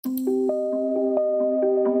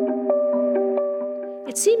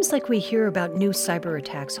It seems like we hear about new cyber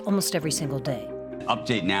attacks almost every single day.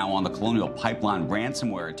 Update now on the Colonial Pipeline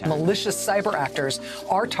ransomware attack. Malicious cyber actors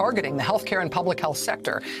are targeting the healthcare and public health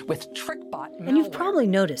sector with TrickBot malware. And you've probably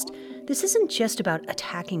noticed, this isn't just about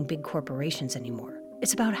attacking big corporations anymore.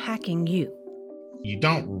 It's about hacking you. You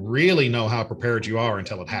don't really know how prepared you are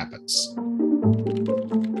until it happens.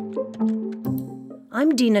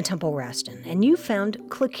 I'm Dina Temple-Raston, and you found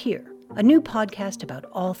Click Here, a new podcast about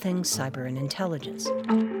all things cyber and intelligence.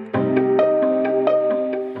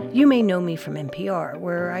 You may know me from NPR,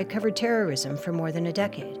 where I covered terrorism for more than a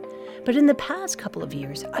decade. But in the past couple of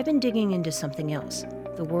years, I've been digging into something else,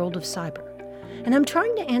 the world of cyber. And I'm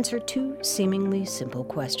trying to answer two seemingly simple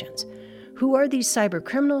questions. Who are these cyber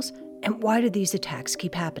criminals, and why do these attacks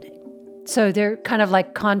keep happening? So they're kind of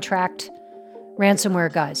like contract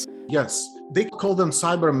ransomware guys. Yes, they call them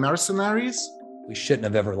cyber mercenaries. We shouldn't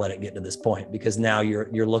have ever let it get to this point, because now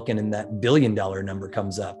you're looking and that $1 billion number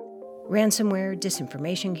comes up. Ransomware,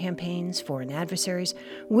 disinformation campaigns, foreign adversaries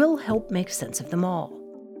will help make sense of them all.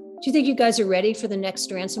 Do you think you guys are ready for the next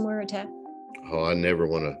ransomware attack? Oh, I never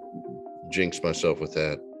want to jinx myself with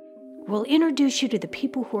that. We'll introduce you to the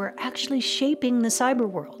people who are actually shaping the cyber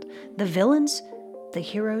world, the villains, the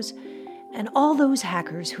heroes, and all those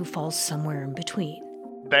hackers who fall somewhere in between.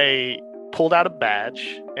 They pulled out a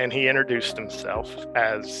badge and he introduced himself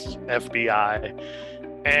as FBI.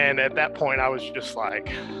 And at that point, I was just like,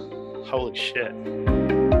 holy shit.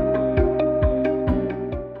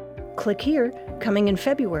 Click Here, coming in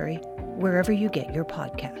February, wherever you get your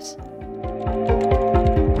podcasts.